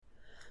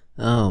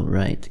All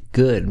right.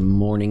 Good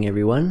morning,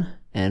 everyone,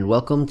 and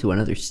welcome to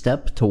another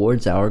step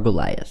towards our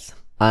Goliath.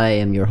 I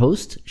am your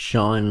host,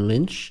 Sean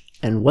Lynch,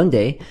 and one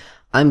day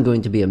I'm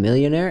going to be a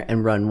millionaire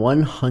and run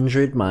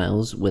 100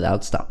 miles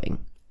without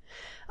stopping.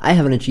 I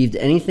haven't achieved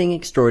anything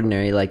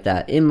extraordinary like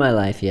that in my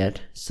life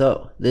yet,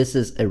 so this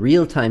is a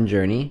real-time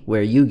journey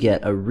where you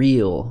get a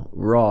real,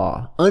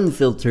 raw,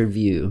 unfiltered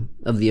view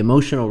of the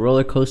emotional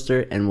roller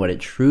coaster and what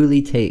it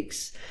truly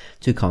takes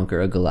to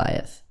conquer a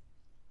Goliath.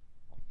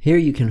 Here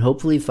you can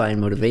hopefully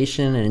find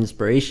motivation and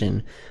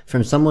inspiration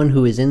from someone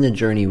who is in the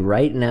journey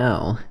right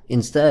now,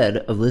 instead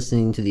of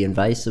listening to the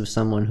advice of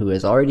someone who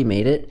has already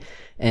made it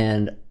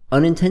and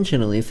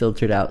unintentionally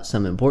filtered out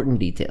some important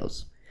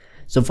details.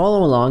 So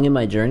follow along in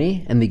my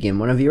journey and begin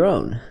one of your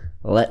own.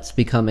 Let's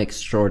become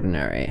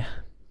extraordinary.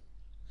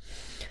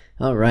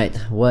 All right,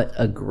 what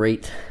a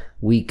great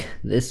week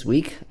this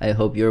week. I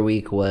hope your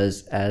week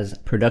was as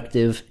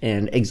productive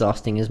and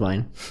exhausting as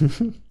mine.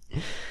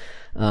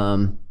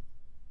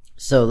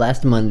 So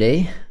last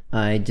Monday,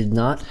 I did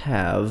not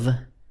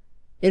have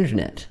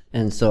internet,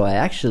 and so I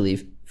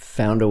actually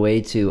found a way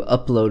to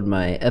upload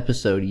my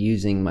episode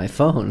using my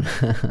phone.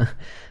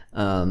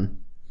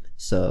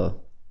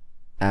 So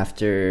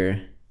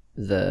after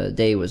the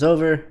day was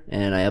over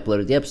and I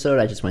uploaded the episode,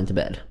 I just went to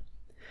bed.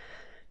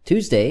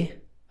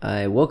 Tuesday,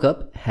 I woke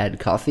up, had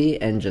coffee,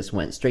 and just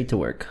went straight to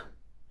work.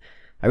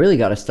 I really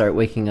got to start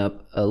waking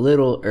up a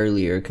little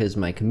earlier because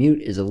my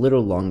commute is a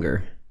little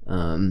longer.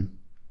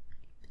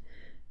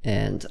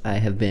 And I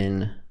have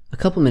been a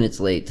couple minutes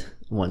late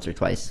once or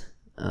twice.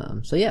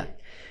 So yeah,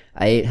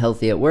 I ate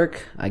healthy at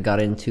work. I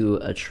got into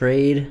a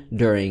trade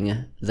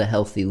during the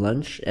healthy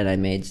lunch and I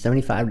made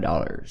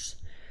 $75.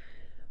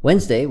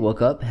 Wednesday,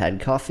 woke up, had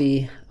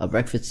coffee, a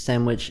breakfast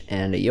sandwich,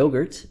 and a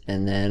yogurt.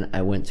 And then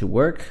I went to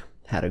work,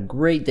 had a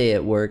great day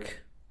at work.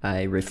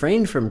 I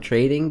refrained from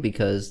trading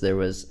because there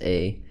was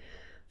a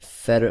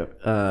Fed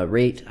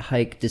rate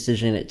hike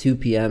decision at 2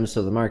 p.m.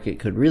 so the market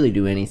could really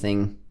do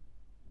anything.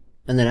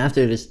 And then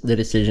after the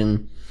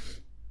decision,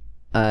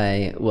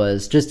 I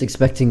was just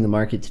expecting the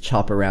market to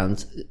chop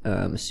around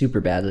super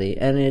badly,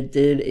 and it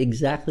did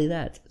exactly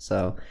that.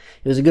 So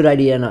it was a good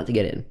idea not to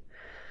get in.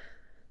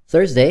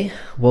 Thursday,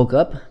 woke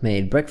up,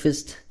 made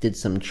breakfast, did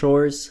some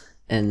chores,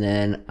 and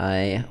then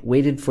I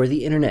waited for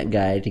the internet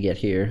guy to get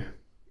here.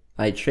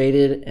 I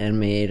traded and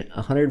made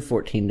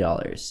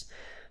 $114,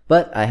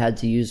 but I had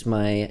to use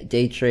my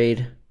day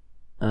trade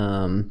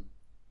to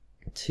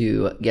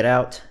get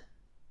out.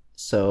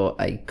 So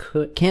I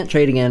can't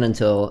trade again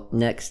until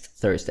next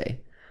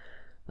Thursday.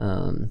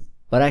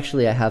 But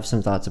actually I have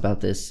some thoughts about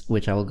this,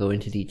 which I will go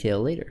into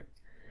detail later.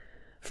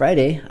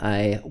 Friday,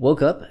 I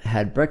woke up,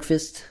 had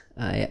breakfast,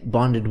 I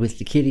bonded with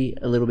the kitty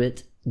a little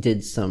bit,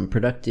 did some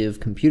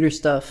productive computer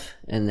stuff,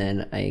 and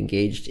then I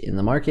engaged in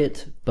the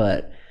market,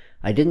 but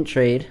I didn't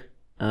trade,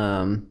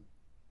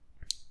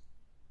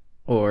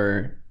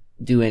 or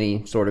do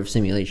any sort of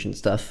simulation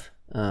stuff.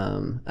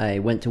 I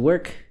went to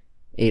work,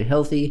 ate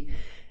healthy,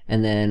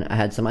 and then I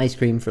had some ice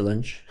cream for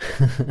lunch.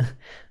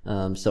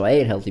 So I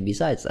ate healthy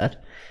besides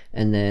that.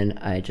 And then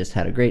I just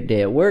had a great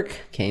day at work,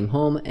 came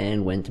home,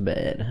 and went to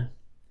bed.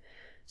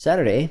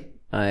 Saturday,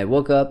 I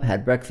woke up,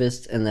 had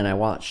breakfast, and then I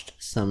watched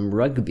some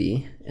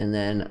rugby. And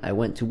then I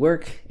went to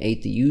work,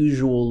 ate the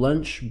usual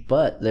lunch,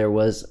 but there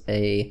was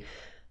a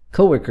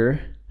coworker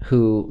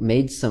who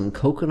made some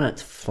coconut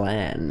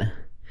flan.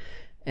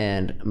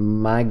 And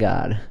my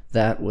God,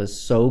 that was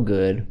so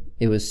good.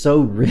 It was so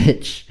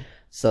rich.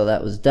 So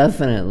that was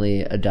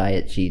definitely a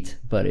diet cheat,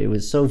 but it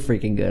was so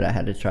freaking good I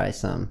had to try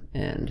some,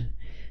 and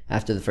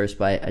after the first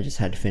bite I just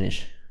had to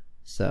finish.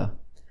 So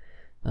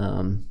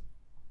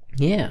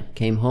yeah,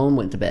 came home,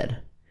 went to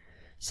bed.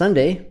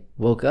 Sunday,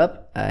 woke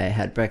up, I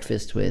had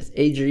breakfast with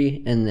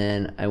Adri, and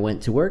then I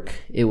went to work.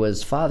 It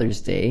was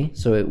Father's Day,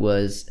 so it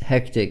was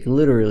hectic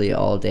literally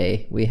all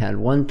day. We had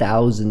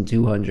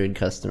 1,200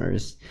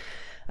 customers.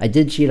 I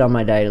did cheat on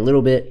my diet a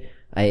little bit.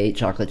 I ate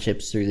chocolate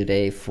chips through the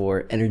day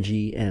for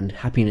energy and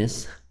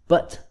happiness,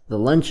 but the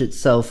lunch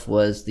itself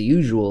was the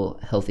usual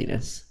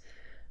healthiness.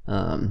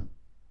 And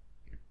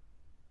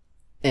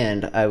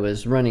I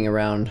was running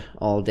around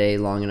all day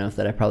long enough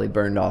that I probably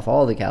burned off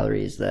all the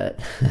calories that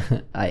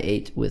I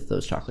ate with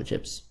those chocolate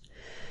chips.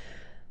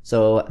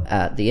 So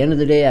at the end of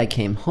the day, I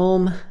came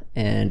home,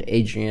 and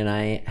Adrian and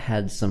I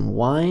had some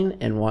wine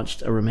and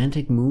watched a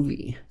romantic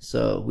movie.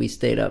 So we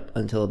stayed up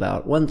until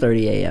about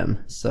 1:30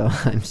 a.m. So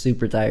I'm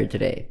super tired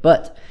today,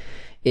 but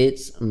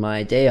it's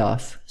my day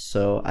off,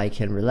 so I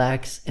can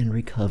relax and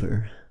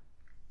recover.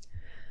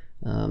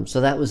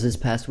 So that was this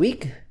past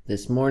week.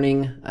 This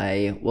morning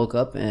I woke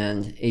up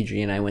and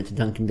Adrian and I went to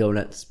Dunkin'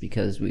 Donuts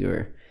because we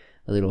were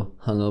a little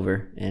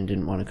hungover and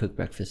didn't want to cook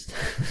breakfast.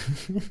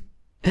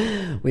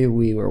 We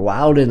were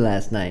wilding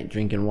last night,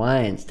 drinking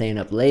wine, staying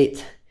up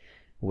late.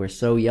 We're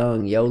so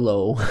young,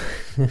 YOLO.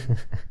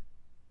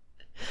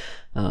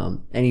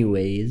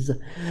 Anyways,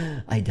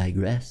 I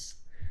digress.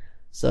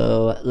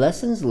 So,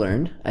 lessons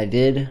learned. I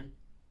did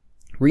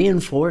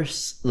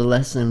reinforce the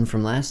lesson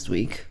from last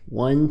week.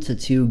 1 to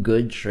 2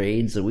 good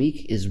trades a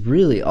week is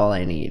really all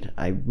I need.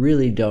 I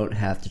really don't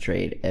have to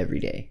trade every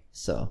day.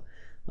 So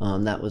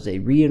that was a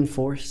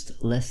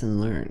reinforced lesson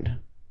learned.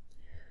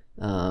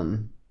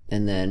 And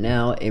then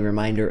now a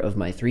reminder of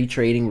my 3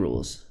 trading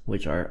rules,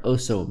 which are oh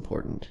so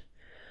important.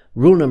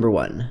 Rule number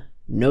 1,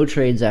 no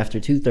trades after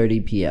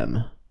 2:30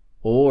 p.m.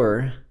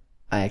 or,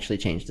 I actually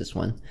changed this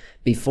one,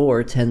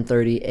 before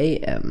 10:30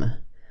 a.m.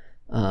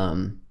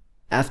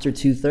 After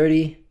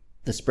 2:30,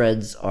 the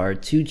spreads are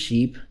too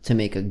cheap to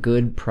make a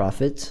good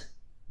profit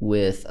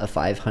with a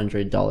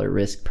 $500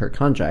 risk per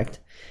contract.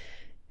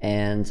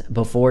 And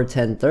before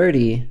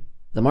 10:30,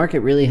 the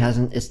market really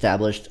hasn't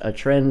established a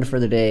trend for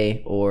the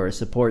day or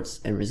supports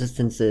and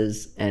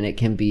resistances, and it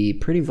can be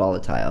pretty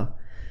volatile.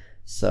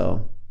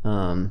 So,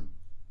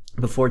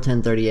 before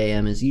 10:30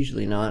 a.m. is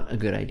usually not a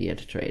good idea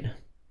to trade.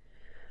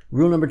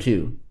 Rule number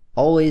 2,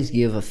 always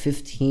give a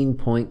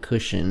 15-point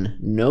cushion,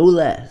 no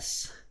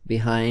less,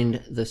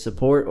 behind the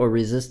support or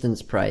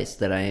resistance price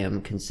that I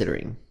am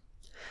considering.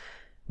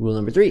 Rule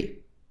number 3,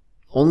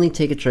 only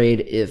take a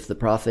trade if the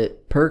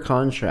profit per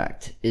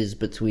contract is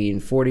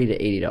between $40 to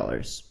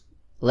 $80.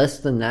 Less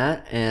than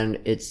that, and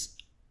it's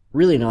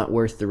really not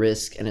worth the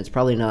risk, and it's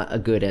probably not a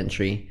good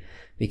entry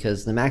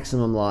because the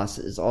maximum loss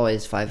is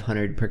always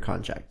 $500 per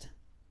contract.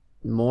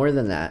 More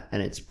than that,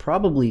 and it's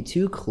probably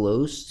too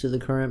close to the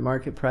current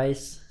market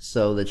price,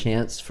 so the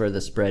chance for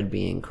the spread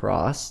being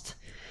crossed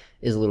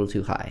is a little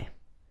too high.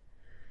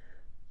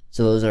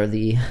 So those are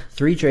the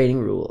 3 trading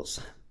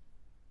rules.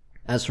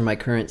 As for my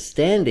current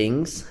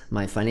standings,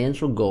 my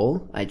financial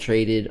goal, I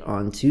traded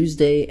on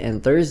Tuesday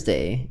and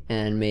Thursday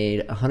and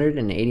made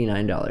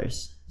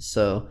 $189.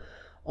 So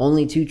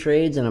only 2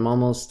 trades, and I'm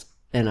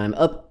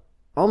up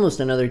almost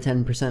another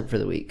 10% for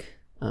the week.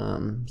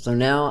 So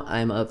now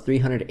I'm up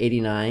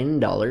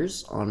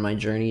 $389 on my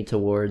journey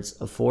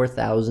towards a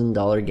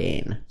 $4,000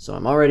 gain. So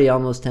I'm already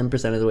almost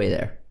 10% of the way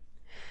there.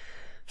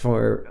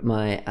 For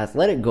my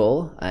athletic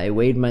goal, I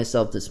weighed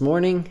myself this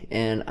morning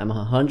and I'm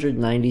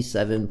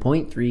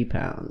 197.3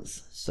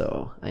 pounds.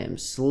 So I am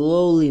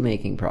slowly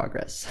making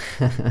progress.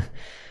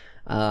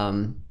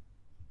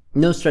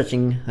 No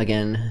stretching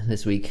again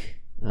this week.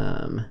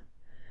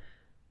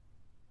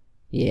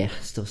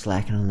 Still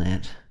slacking on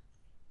that.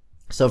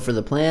 So for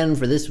the plan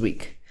for this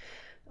week,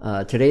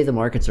 today the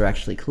markets are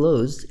actually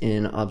closed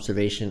in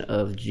observation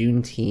of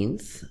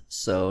Juneteenth,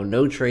 so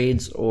no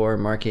trades or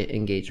market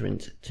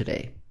engagement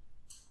today.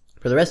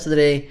 For the rest of the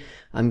day,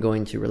 I'm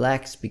going to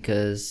relax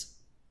because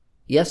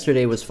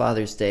yesterday was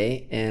Father's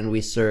Day and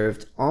we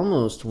served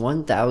almost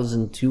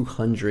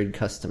 1,200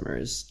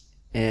 customers,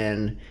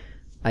 and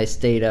I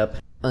stayed up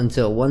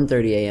until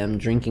 1:30 a.m.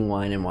 drinking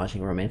wine and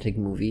watching a romantic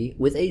movie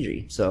with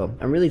Adri, so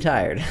I'm really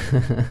tired.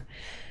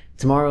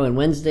 Tomorrow and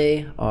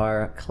Wednesday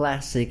are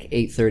classic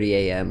 8:30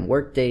 a.m.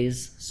 work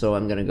days, so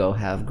I'm going to go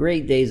have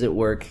great days at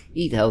work,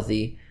 eat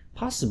healthy,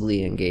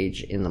 possibly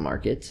engage in the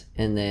market,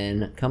 and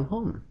then come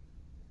home.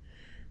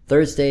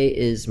 Thursday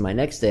is my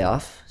next day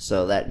off,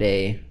 so that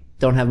day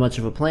don't have much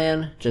of a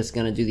plan, just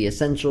going to do the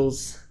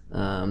essentials,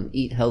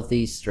 eat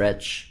healthy,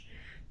 stretch,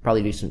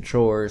 probably do some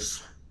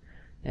chores,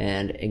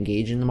 and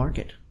engage in the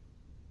market.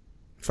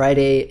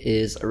 Friday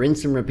is a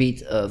rinse and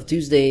repeat of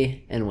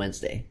Tuesday and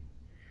Wednesday.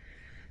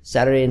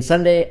 Saturday and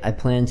Sunday, I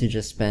plan to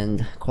just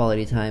spend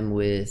quality time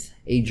with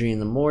Adri in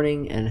the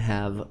morning and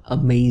have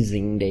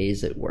amazing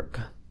days at work.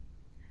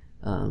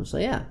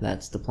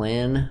 That's the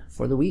plan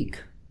for the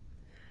week.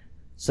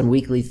 Some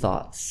weekly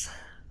thoughts.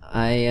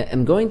 I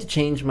am going to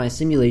change my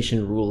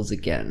simulation rules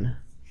again.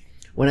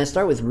 When I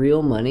start with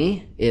real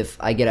money, if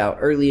I get out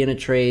early in a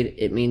trade,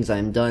 it means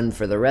I'm done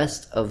for the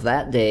rest of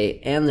that day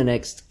and the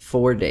next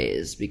 4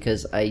 days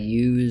because I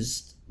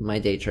used my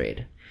day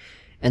trade.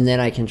 And then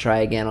I can try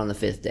again on the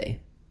 5th day.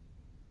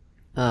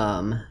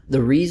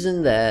 The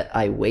reason that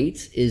I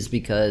wait is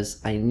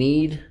because I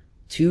need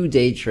 2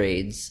 day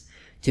trades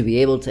to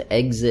be able to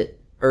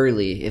exit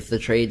early if the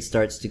trade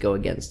starts to go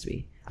against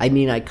me. I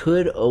mean, I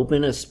could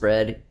open a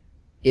spread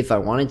if I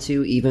wanted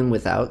to, even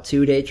without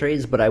 2 day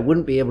trades, but I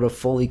wouldn't be able to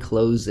fully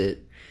close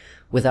it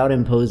without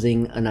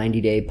imposing a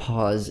 90-day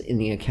pause in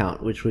the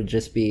account, which would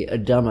just be a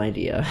dumb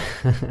idea.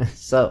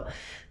 So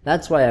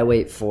that's why I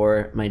wait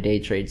for my day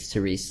trades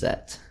to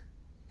reset.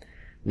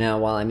 Now,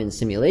 while I'm in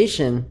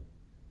simulation,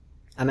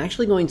 I'm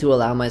actually going to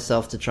allow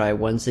myself to try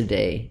once a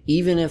day,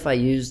 even if I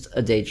used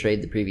a day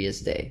trade the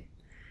previous day.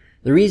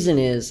 The reason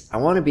is I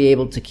want to be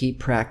able to keep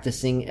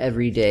practicing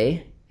every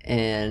day,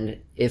 and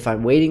if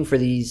I'm waiting for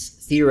these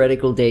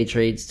theoretical day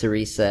trades to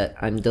reset,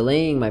 I'm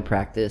delaying my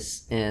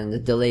practice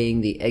and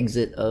delaying the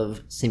exit of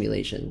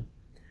simulation.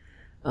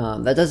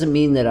 That doesn't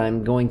mean that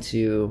I'm going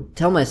to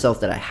tell myself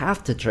that I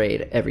have to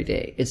trade every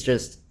day. It's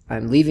just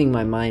I'm leaving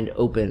my mind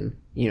open,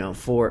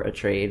 for a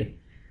trade.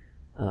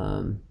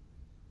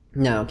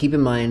 Now, keep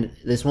in mind,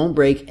 this won't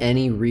break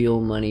any real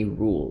money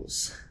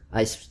rules.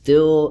 I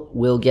still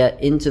will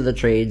get into the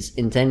trades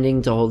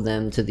intending to hold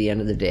them to the end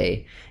of the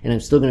day, and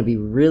I'm still going to be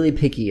really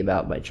picky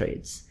about my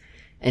trades.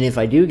 And if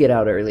I do get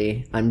out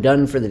early, I'm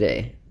done for the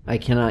day. I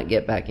cannot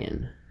get back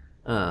in.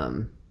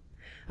 I'm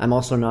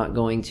also not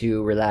going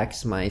to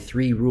relax my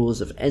 3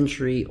 rules of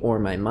entry or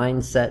my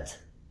mindset.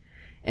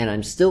 And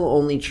I'm still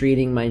only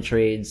treating my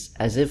trades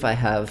as if I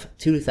have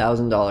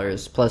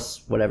 $2,000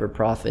 plus whatever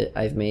profit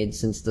I've made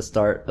since the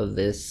start of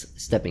this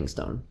stepping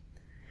stone.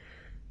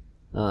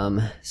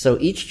 So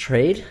each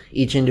trade,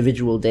 each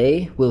individual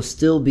day will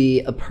still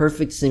be a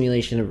perfect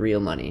simulation of real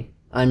money.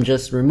 I'm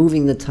just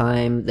removing the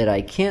time that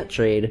I can't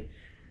trade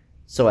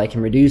so I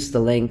can reduce the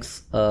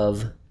length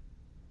of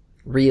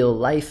real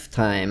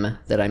lifetime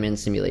that I'm in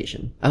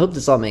simulation. I hope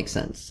this all makes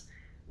sense.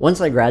 Once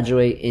I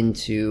graduate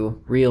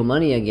into real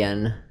money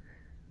again,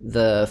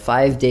 the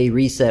 5-day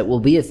reset will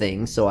be a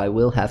thing, so I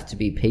will have to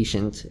be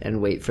patient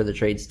and wait for the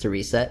trades to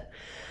reset.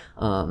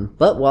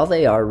 But while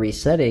they are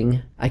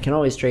resetting, I can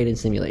always trade in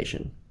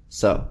simulation.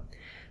 So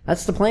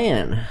that's the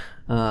plan.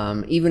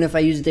 Even if I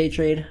use day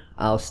trade,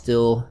 I'll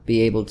still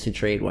be able to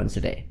trade once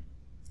a day.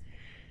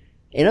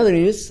 In other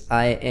news,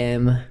 I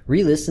am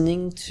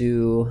re-listening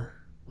to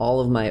all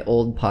of my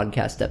old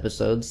podcast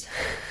episodes,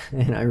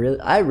 and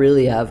I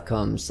really have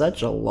come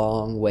such a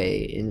long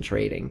way in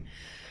trading.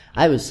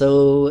 I was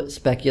so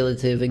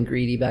speculative and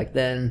greedy back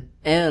then,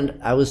 and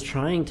I was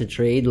trying to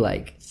trade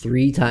like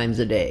 3 times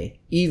a day,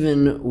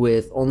 even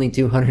with only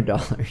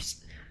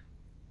 $200.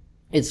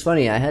 It's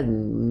funny, I had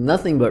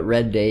nothing but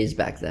red days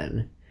back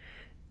then.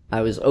 I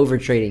was over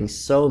trading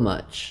so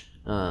much,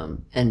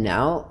 and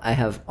now I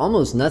have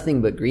almost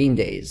nothing but green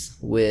days,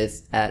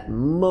 with at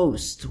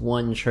most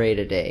 1 trade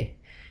a day.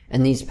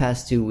 And these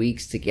past 2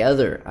 weeks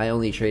together, I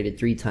only traded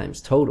 3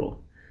 times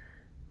total.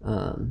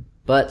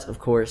 But of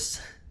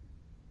course,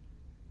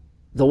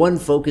 the one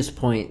focus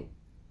point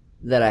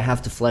that I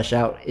have to flesh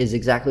out is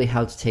exactly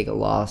how to take a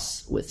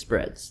loss with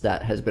spreads.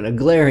 That has been a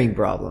glaring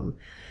problem.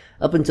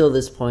 Up until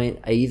this point,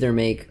 I either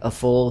make a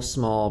full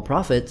small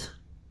profit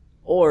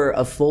or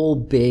a full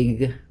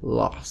big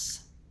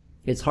loss.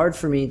 It's hard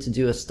for me to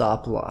do a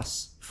stop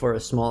loss for a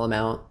small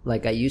amount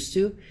like I used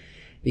to,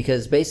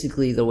 because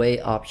basically the way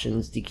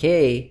options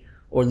decay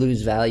or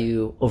lose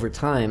value over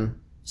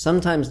time,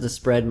 sometimes the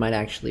spread might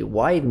actually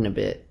widen a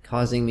bit,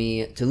 causing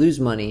me to lose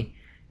money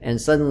and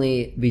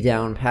suddenly be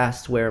down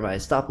past where my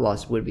stop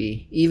loss would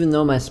be, even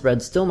though my spread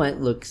still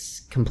might look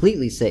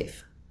completely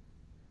safe.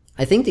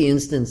 I think the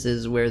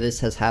instances where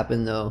this has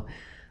happened, though,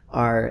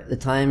 are the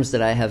times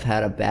that I have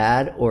had a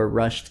bad or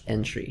rushed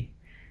entry.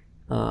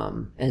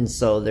 And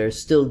so there's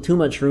still too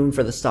much room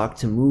for the stock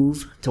to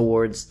move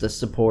towards the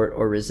support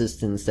or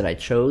resistance that I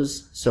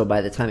chose. So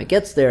by the time it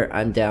gets there,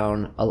 I'm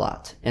down a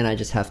lot. And I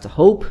just have to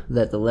hope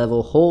that the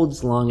level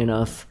holds long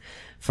enough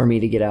for me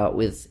to get out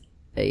with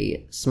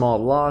a small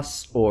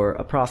loss or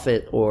a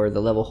profit, or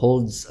the level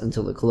holds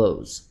until the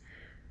close.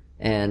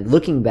 And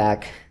looking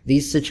back,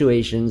 these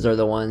situations are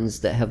the ones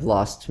that have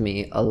lost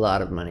me a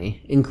lot of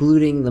money,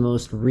 including the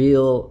most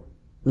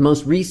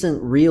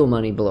recent real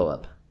money blow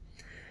up.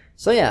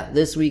 So yeah,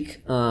 this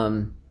week,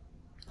 I'm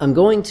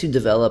going to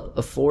develop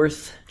a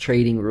 4th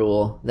trading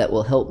rule that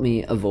will help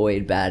me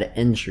avoid bad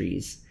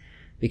entries,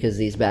 because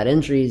these bad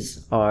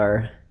entries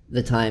are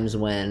the times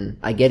when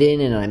I get in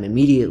and I'm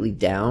immediately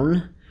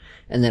down,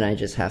 and then I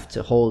just have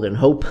to hold and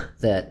hope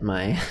that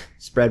my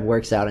spread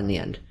works out in the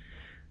end.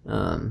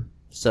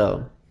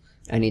 So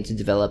I need to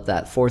develop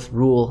that 4th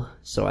rule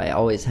so I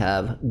always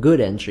have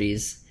good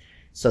entries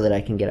so that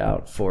I can get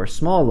out for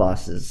small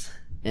losses.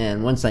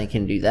 And once I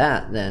can do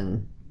that,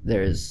 then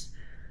there's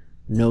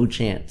no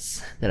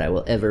chance that I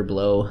will ever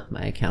blow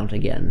my account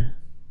again.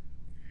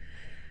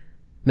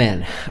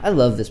 Man, I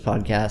love this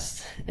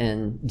podcast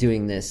and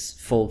doing this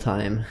full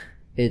time.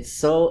 It's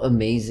so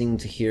amazing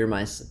to hear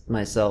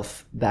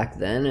myself back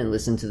then and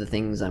listen to the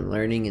things I'm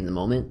learning in the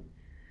moment.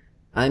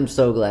 I'm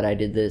so glad I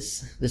did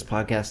this. This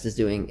podcast is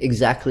doing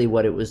exactly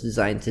what it was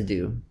designed to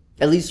do,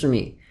 at least for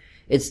me.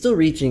 It's still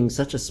reaching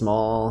such a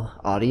small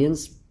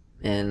audience,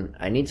 and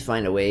I need to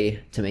find a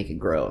way to make it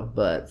grow.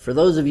 But for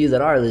those of you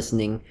that are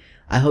listening,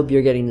 I hope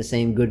you're getting the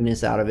same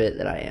goodness out of it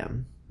that I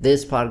am.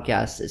 This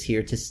podcast is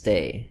here to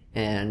stay,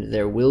 and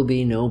there will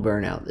be no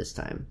burnout this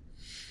time.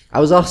 I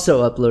was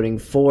also uploading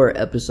 4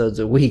 episodes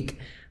a week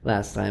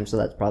last time, so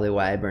that's probably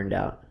why I burned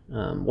out.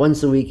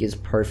 Once a week is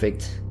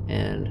perfect,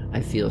 and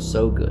I feel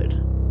so good.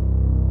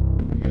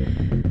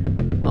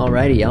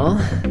 Alrighty, y'all.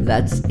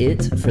 That's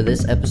it for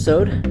this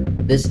episode.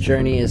 This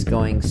journey is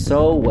going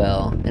so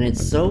well, and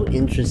it's so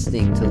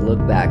interesting to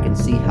look back and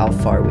see how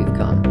far we've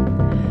come.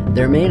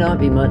 There may not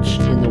be much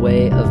in the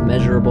way of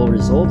measurable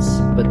results,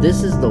 but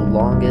this is the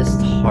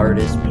longest,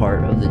 hardest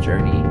part of the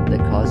journey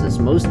that causes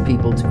most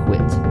people to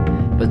quit.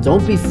 But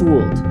don't be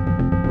fooled.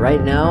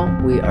 Right now,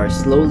 we are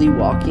slowly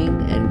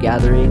walking and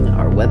gathering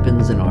our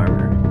weapons and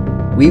armor.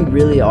 We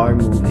really are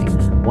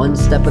moving, one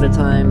step at a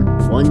time,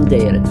 one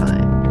day at a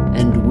time,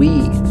 and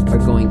we are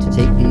going to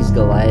take these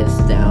Goliaths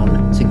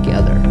down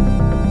together.